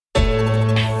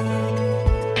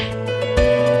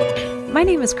My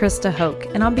name is Krista Hoke,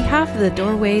 and on behalf of the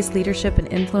Doorways Leadership and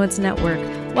Influence Network,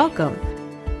 welcome.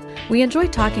 We enjoy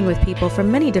talking with people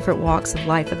from many different walks of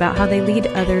life about how they lead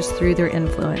others through their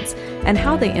influence and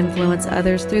how they influence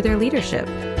others through their leadership.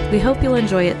 We hope you'll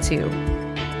enjoy it too.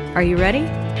 Are you ready?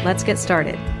 Let's get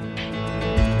started.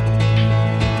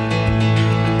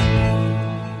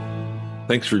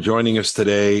 Thanks for joining us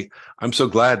today. I'm so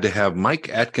glad to have Mike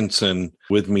Atkinson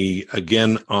with me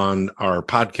again on our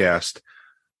podcast.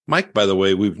 Mike, by the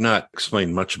way, we've not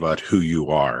explained much about who you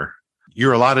are.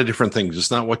 You're a lot of different things.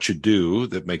 It's not what you do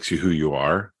that makes you who you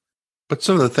are, but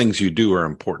some of the things you do are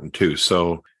important too.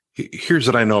 So here's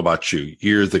what I know about you.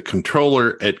 You're the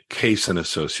controller at Case and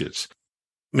Associates.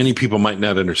 Many people might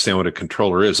not understand what a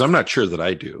controller is. I'm not sure that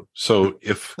I do. So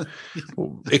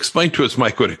explain to us,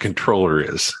 Mike, what a controller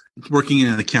is. Working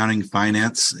in accounting,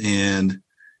 finance, and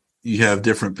you have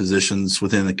different positions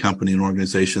within the company and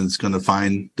organization that's going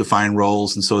to define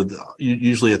roles. And so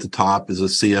usually at the top is a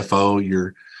CFO,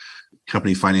 your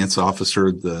company finance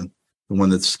officer, the one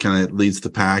that's kind of leads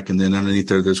the pack. And then underneath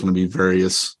there's going to be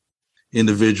various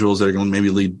individuals that are going to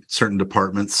maybe lead certain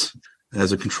departments.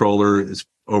 As a controller, is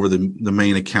over the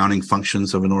main accounting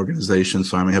functions of an organization.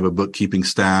 So I may have a bookkeeping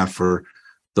staff or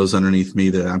those underneath me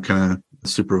that I'm kind of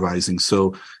supervising.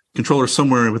 So controller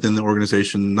somewhere within the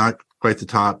organization, not quite the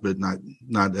top, but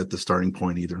not at the starting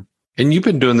point either. And you've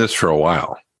been doing this for a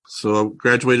while. So I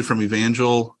graduated from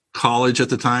Evangel College at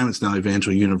the time. It's now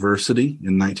Evangel University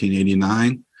in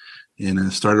 1989. And I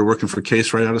started working for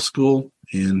Case right out of school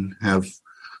and have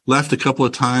left a couple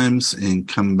of times and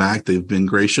come back. They've been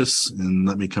gracious and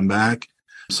let me come back.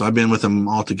 So I've been with them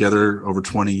altogether over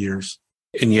 20 years.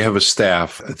 And you have a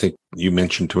staff. I think you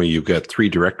mentioned to me you've got 3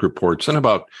 direct reports and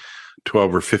about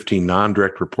 12 or 15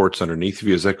 non-direct reports underneath of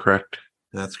you. Is that correct?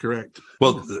 That's correct.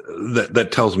 Well, that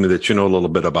tells me that you know a little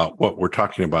bit about what we're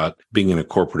talking about being in a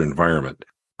corporate environment.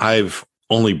 I've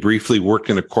only briefly worked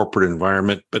in a corporate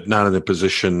environment, but not in a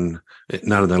position,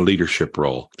 not in a leadership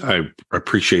role. I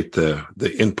appreciate the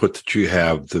input that you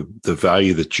have, the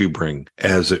value that you bring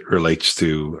as it relates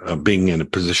to being in a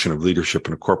position of leadership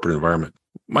in a corporate environment.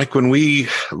 Mike, when we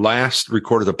last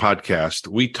recorded the podcast,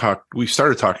 we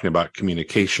started talking about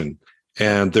communication,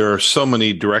 and there are so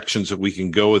many directions that we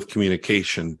can go with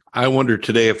communication. I wonder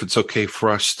today if it's okay for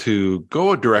us to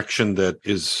go a direction that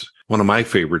is one of my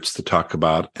favorites to talk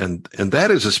about, and that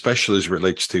is especially as it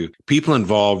relates to people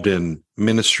involved in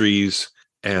ministries,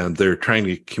 and they're trying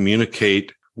to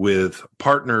communicate with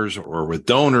partners or with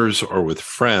donors or with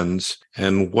friends,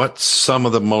 and what some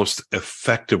of the most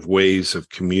effective ways of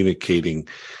communicating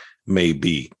may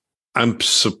be. I'm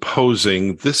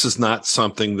supposing this is not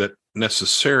something that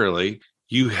necessarily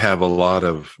you have a lot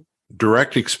of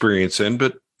direct experience in,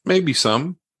 but maybe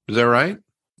some. Is that right?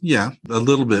 Yeah, a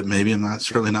little bit maybe.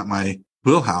 Certainly not my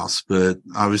wheelhouse, but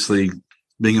obviously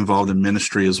being involved in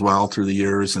ministry as well through the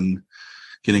years and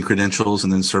getting credentials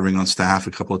and then serving on staff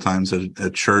a couple of times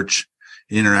at church,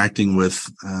 interacting with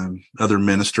other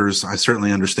ministers. I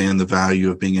certainly understand the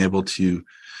value of being able to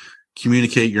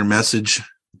communicate your message,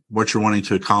 what you're wanting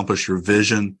to accomplish, your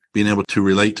vision, being able to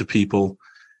relate to people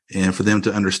and for them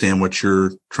to understand what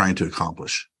you're trying to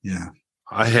accomplish. Yeah.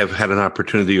 I have had an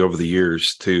opportunity over the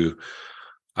years to,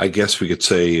 I guess we could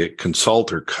say,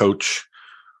 consult or coach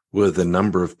with a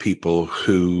number of people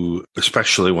who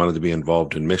especially wanted to be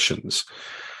involved in missions.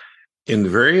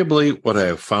 Invariably, what I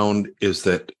have found is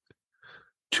that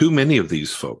too many of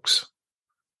these folks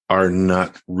are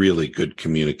not really good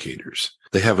communicators.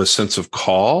 They have a sense of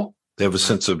call, they have a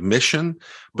sense of mission,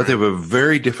 but they have a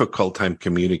very difficult time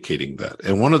communicating that.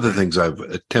 And one of the things I've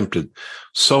attempted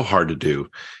so hard to do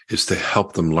is to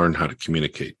help them learn how to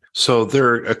communicate. So there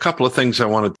are a couple of things I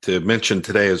wanted to mention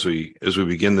today as we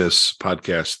begin this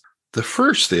podcast. The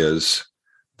first is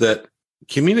that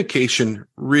communication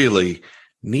really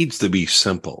needs to be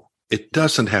simple. It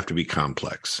doesn't have to be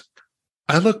complex.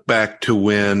 I look back to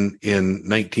when in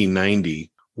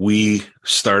 1990, we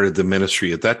started the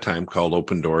ministry at that time called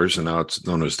Open Doors, and now it's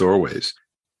known as Doorways.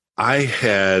 I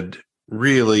had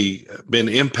really been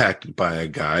impacted by a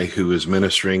guy who was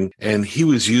ministering, and he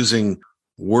was using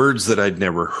words that I'd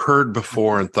never heard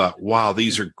before and thought, wow,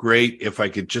 these are great if I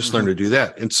could just learn to do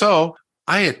that. And so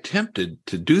I attempted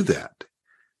to do that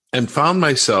and found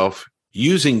myself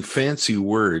using fancy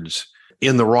words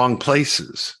in the wrong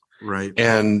places. Right.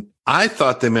 And I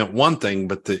thought they meant one thing,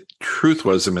 but the truth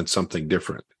was they meant something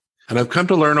different. And I've come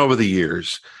to learn over the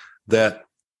years that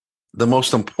the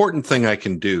most important thing I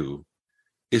can do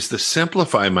is to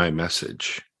simplify my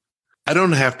message. I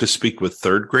don't have to speak with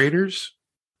third graders,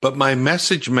 but my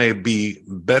message may be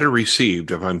better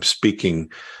received if I'm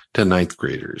speaking to ninth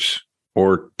graders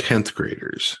or 10th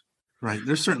graders. Right.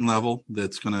 There's a certain level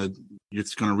it's going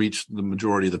to reach the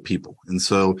majority of the people. And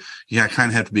so I kind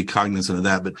of have to be cognizant of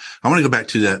that. But I want to go back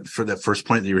to that for that first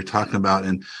point that you were talking about.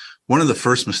 And one of the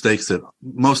first mistakes that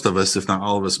most of us, if not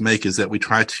all of us, make is that we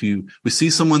see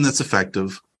someone that's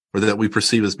effective or that we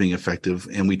perceive as being effective,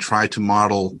 and we try to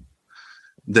model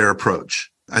their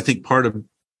approach. I think part of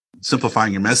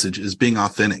simplifying your message is being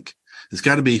authentic. It's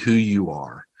got to be who you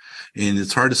are. And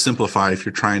it's hard to simplify if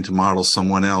you're trying to model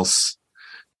someone else.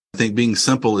 I think being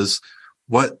simple is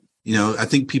I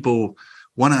think people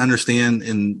want to understand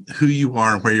in who you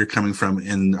are and where you're coming from,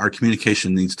 and our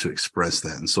communication needs to express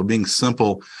that. And so being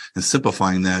simple and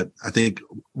simplifying that, I think,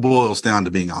 boils down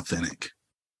to being authentic.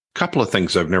 A couple of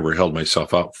things I've never held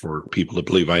myself out for people to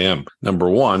believe I am. Number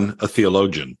one, a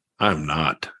theologian. I am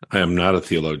not a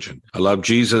theologian. I love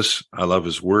Jesus. I love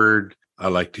his word. I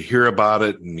like to hear about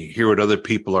it and hear what other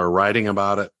people are writing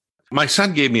about it. My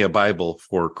son gave me a Bible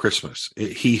for Christmas.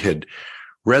 He had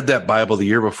read that Bible the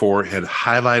year before, had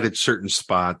highlighted certain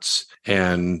spots,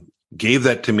 and gave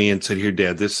that to me and said, "Here,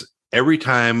 Dad, every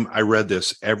time I read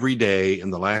this every day in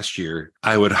the last year,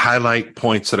 I would highlight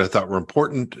points that I thought were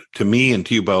important to me and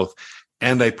to you both,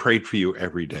 and I prayed for you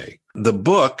every day." The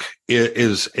book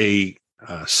is a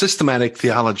systematic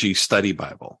theology study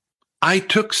Bible. I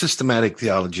took systematic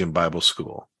theology in Bible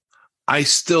school. I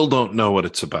still don't know what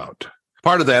it's about.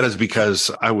 Part of that is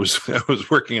because I was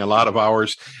working a lot of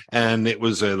hours, and it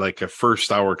was like a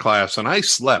first hour class, and I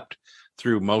slept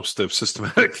through most of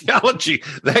systematic theology.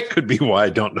 That could be why I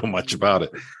don't know much about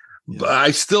it. Yeah. But I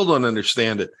still don't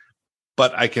understand it.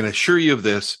 But I can assure you of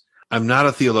this. I'm not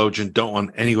a theologian. Don't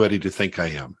want anybody to think I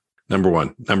am. Number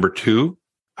one. Number two,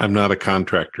 I'm not a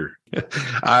contractor.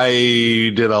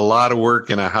 I did a lot of work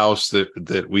in a house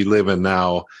that we live in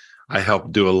now. I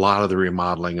helped do a lot of the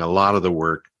remodeling, a lot of the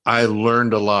work. I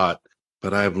learned a lot,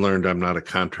 but I've learned I'm not a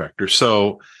contractor.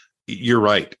 So you're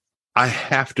right. I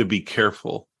have to be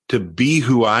careful to be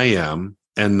who I am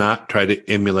and not try to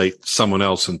emulate someone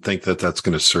else and think that that's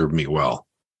going to serve me well.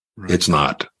 Right. It's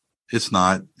not. It's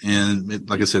not. And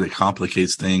like I said, it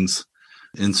complicates things.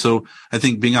 And so I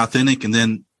think being authentic and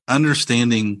then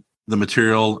understanding the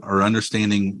material or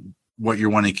understanding what you're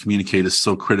wanting to communicate is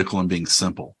so critical in being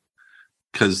simple.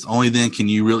 Because only then can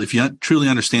you really, if you truly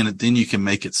understand it, then you can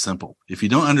make it simple. If you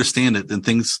don't understand it, then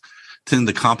things tend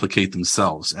to complicate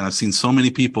themselves. And I've seen so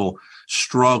many people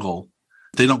struggle.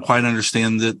 They don't quite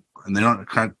understand it, and they don't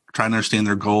try to understand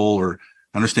their goal or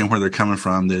understand where they're coming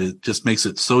from, that it just makes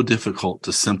it so difficult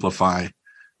to simplify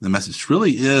the message. It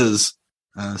really is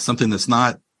something that's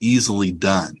not easily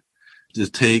done. To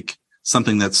take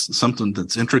something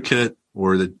that's intricate,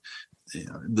 or that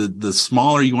the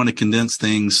smaller you want to condense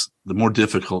things, the more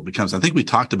difficult it becomes. I think we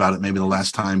talked about it maybe the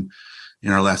last time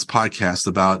in our last podcast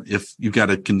about if you've got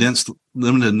a condensed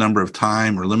limited number of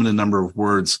time or limited number of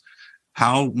words,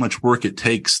 how much work it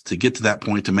takes to get to that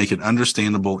point to make it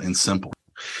understandable and simple.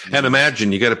 And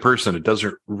imagine you get a person that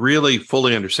doesn't really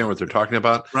fully understand what they're talking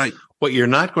about. Right. What you're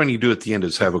not going to do at the end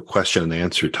is have a question and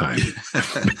answer time.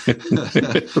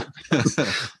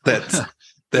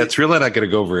 That's really not going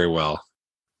to go very well.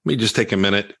 Let me just take a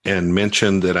minute and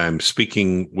mention that I'm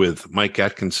speaking with Mike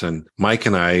Atkinson. Mike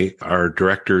and I are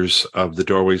directors of the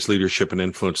Doorways Leadership and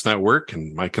Influence Network,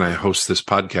 and Mike and I host this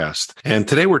podcast. And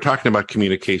today we're talking about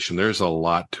communication. There's a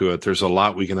lot to it. There's a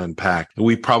lot we can unpack.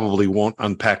 We probably won't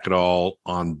unpack it all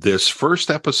on this first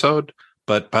episode,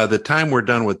 but by the time we're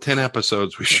done with 10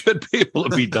 episodes, we should be able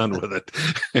to be done with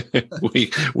it.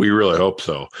 We really hope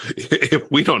so. If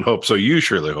we don't hope so, you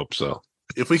surely hope so.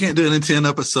 If we can't do it in 10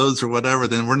 episodes or whatever,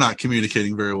 then we're not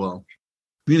communicating very well.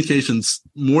 Communication's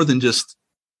more than just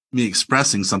me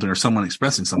expressing something or someone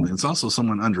expressing something. It's also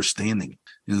someone understanding.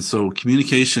 And so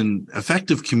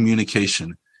effective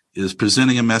communication is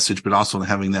presenting a message, but also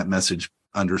having that message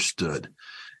understood.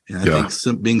 And I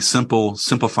think being simple,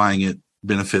 simplifying it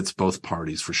benefits both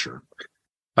parties for sure.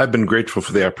 I've been grateful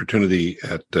for the opportunity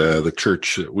at the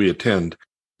church that we attend.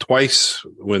 Twice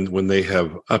when they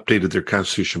have updated their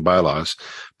constitution bylaws,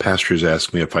 pastors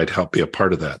asked me if I'd help be a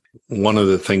part of that. One of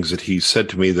the things that he said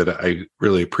to me that I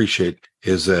really appreciate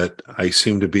is that I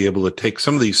seem to be able to take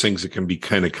some of these things that can be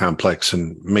kind of complex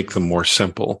and make them more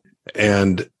simple.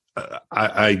 And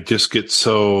I just get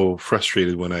so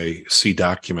frustrated when I see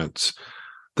documents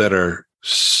that are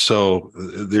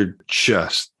they're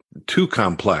just too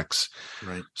complex,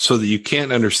 right? So that you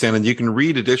can't understand, and you can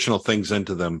read additional things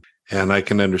into them. And I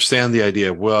can understand the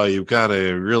idea of, well, you've got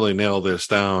to really nail this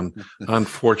down.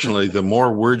 Unfortunately, the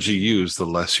more words you use, the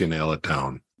less you nail it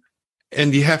down.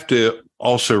 And you have to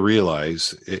also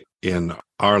realize in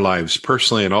our lives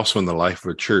personally and also in the life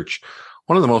of a church,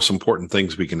 one of the most important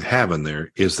things we can have in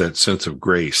there is that sense of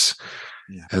grace.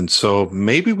 Yeah. And so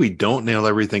maybe we don't nail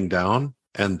everything down,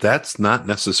 and that's not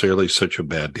necessarily such a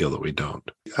bad deal that we don't.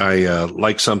 I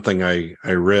like something I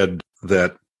read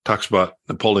that talks about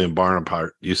Napoleon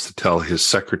Bonaparte used to tell his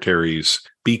secretaries,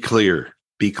 be clear,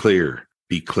 be clear,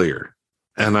 be clear.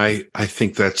 And I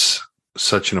think that's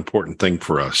such an important thing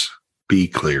for us. Be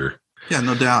clear. Yeah,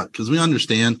 no doubt. Because we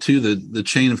understand too the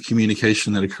chain of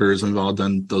communication that occurs. We've all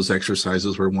done those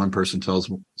exercises where one person tells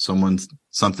someone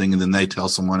something and then they tell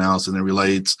someone else and it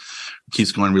relates,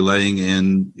 keeps going relaying,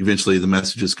 and eventually the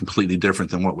message is completely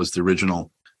different than what was the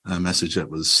original message that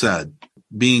was said.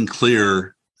 Being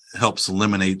clear helps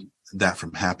eliminate that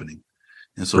from happening.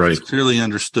 And so if it's clearly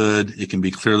understood, it can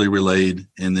be clearly relayed,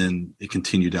 and then it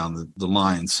continue down the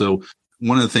line. So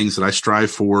one of the things that I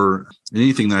strive for,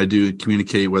 anything that I do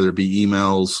communicate, whether it be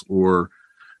emails or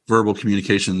verbal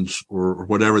communications or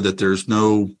whatever, that there's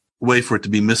no way for it to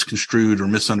be misconstrued or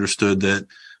misunderstood, that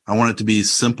I want it to be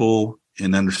simple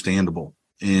and understandable.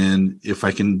 And if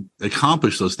I can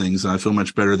accomplish those things, then I feel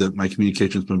much better that my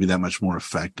communication is going to be that much more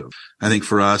effective. I think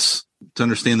for us to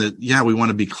understand that, yeah, we want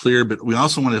to be clear, but we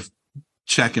also want to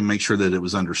check and make sure that it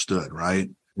was understood, right?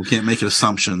 We can't make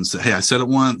assumptions that, hey, I said it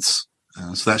once,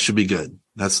 so that should be good.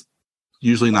 That's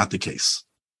usually not the case.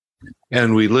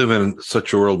 And we live in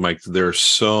such a world, Mike, there are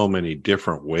so many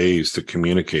different ways to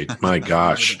communicate. My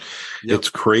gosh, It's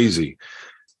crazy.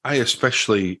 I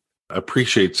especially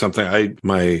appreciate something.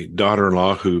 My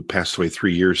daughter-in-law, who passed away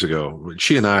 3 years ago,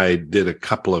 she and I did a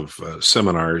couple of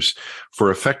seminars for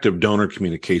effective donor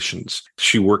communications.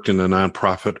 She worked in a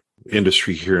nonprofit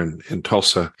industry here in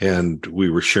Tulsa, and we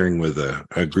were sharing with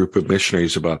a group of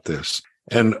missionaries about this.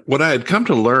 And what I had come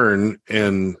to learn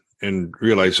and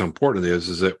realize how important it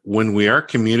is that when we are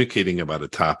communicating about a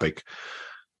topic,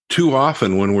 too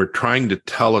often when we're trying to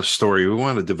tell a story, we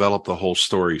want to develop the whole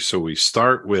story. So we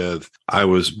start with, I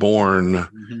was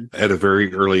born at a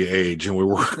very early age, and we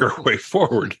work our way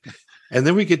forward. And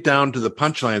then we get down to the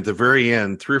punchline at the very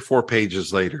end, 3 or 4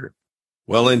 pages later.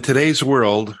 Well, in today's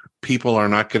world, people are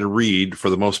not going to read, for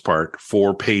the most part,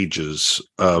 4 pages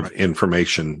of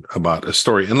information about a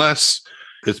story, unless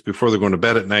it's before they're going to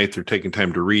bed at night, they're taking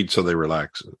time to read, so they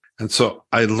relax. And so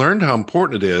I learned how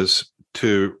important it is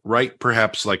to write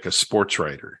perhaps like a sports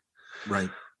writer. Right.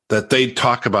 That they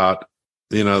talk about,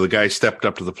 the guy stepped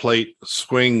up to the plate,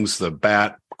 swings the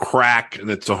bat, crack, and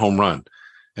it's a home run.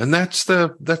 And that's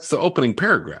the opening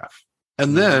paragraph.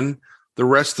 And then the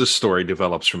rest of the story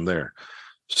develops from there.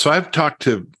 So I've talked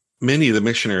to many of the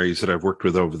missionaries that I've worked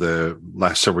with over the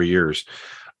last several years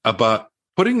about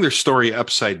putting their story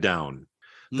upside down,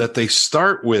 that they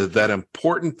start with that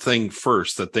important thing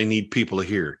first that they need people to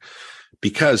hear.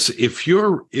 Because if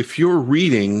you're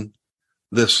reading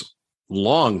this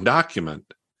long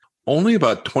document, only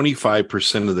about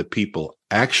 25% of the people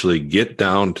actually get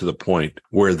down to the point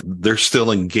where they're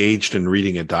still engaged in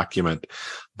reading a document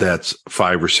that's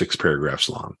 5 or 6 paragraphs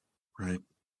long. Right.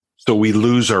 So we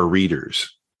lose our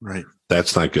readers. Right.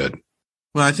 That's not good.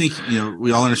 Well, I think,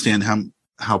 we all understand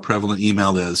how prevalent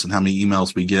email is and how many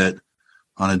emails we get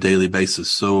on a daily basis.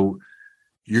 So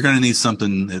you're going to need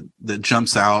something that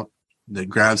jumps out, that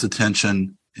grabs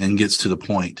attention and gets to the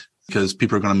point, because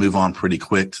people are going to move on pretty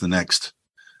quick to the next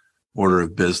order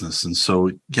of business. And so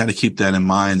you got to keep that in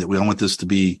mind, that we don't want this to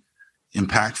be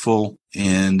impactful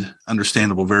and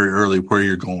understandable very early where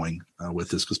you're going with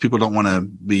this, because people don't want to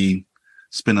be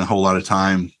spending a whole lot of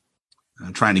time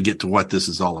trying to get to what this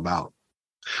is all about.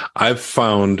 I've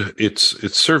found it's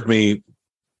served me.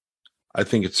 I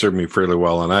think it served me fairly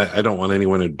well. And I don't want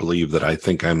anyone to believe that I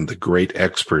think I'm the great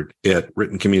expert at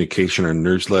written communication or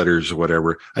newsletters or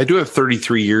whatever. I do have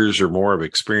 33 years or more of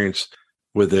experience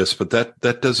with this, but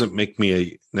that doesn't make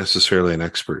me necessarily an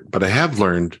expert. But I have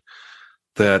learned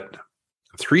that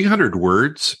 300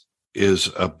 words is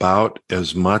about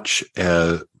as much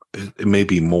as, it may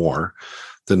be more,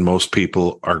 than most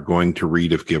people are going to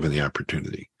read if given the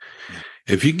opportunity.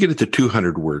 If you can get it to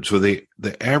 200 words, with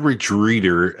the average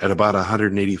reader at about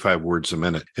 185 words a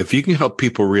minute, if you can help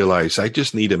people realize, I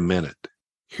just need a minute,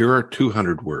 here are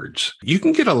 200 words, you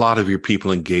can get a lot of your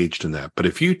people engaged in that. But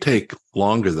if you take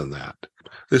longer than that,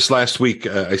 this last week,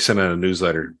 I sent out a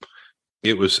newsletter.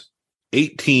 It was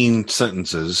 18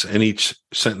 sentences, and each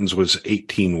sentence was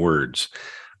 18 words.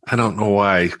 I don't know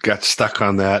why I got stuck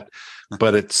on that,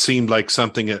 but it seemed like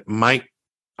something that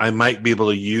I might be able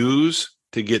to use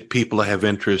to get people to have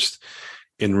interest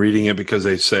in reading it, because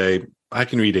they say, I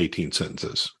can read 18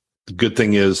 sentences. The good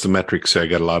thing is the metrics say I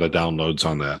got a lot of downloads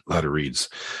on that, a lot of reads,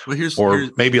 well, here's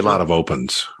maybe a lot of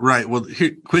opens. Right. Well,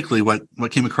 here quickly, what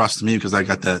came across to me, because I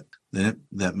got that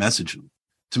message.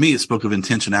 to me, it spoke of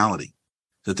intentionality,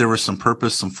 that there was some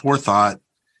purpose, some forethought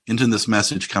into this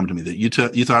message come to me, that you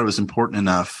thought it was important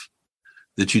enough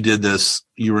that you did this,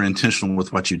 you were intentional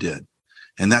with what you did.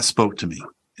 And that spoke to me.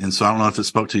 And so I don't know if it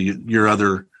spoke to your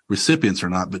other recipients or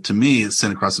not, but to me, it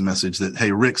sent across a message that,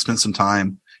 hey, Rick spent some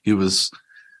time. He was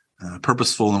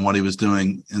purposeful in what he was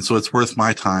doing. And so it's worth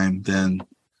my time then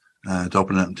to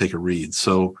open it up and take a read.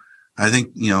 So I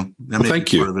think, that may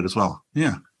be part of it as well.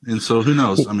 Yeah. And so who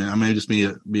knows? I mean, I may just be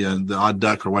the odd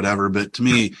duck or whatever, but to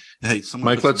me, hey,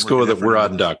 Mike, let's go with it. We're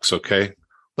odd ducks. Okay.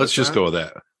 Let's just go with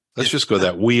that. Let's just go with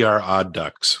that. We are odd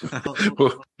ducks.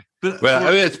 Well,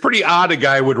 I mean, it's pretty odd a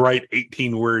guy would write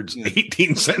 18 words,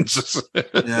 18 sentences.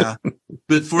 Yeah.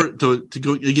 But to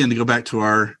go back to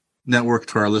our network,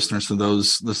 to our listeners, to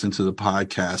those listening to the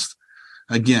podcast,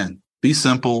 again, be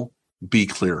simple, be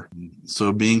clear.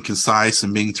 So being concise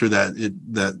and being through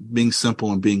that being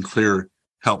simple and being clear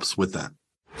helps with that.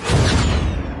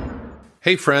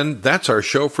 Hey friend, that's our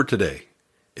show for today.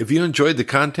 If you enjoyed the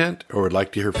content or would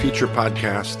like to hear future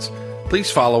podcasts, please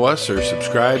follow us or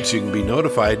subscribe so you can be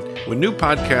notified when new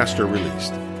podcasts are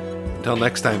released. Until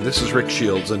next time, this is Ric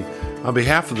Shields, and on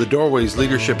behalf of the Doorways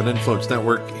Leadership and Influence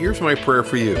Network, here's my prayer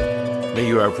for you. May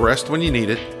you have rest when you need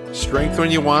it, strength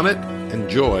when you want it, and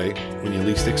joy when you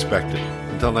least expect it.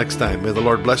 Until next time, may the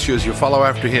Lord bless you as you follow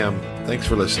after Him. Thanks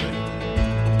for listening.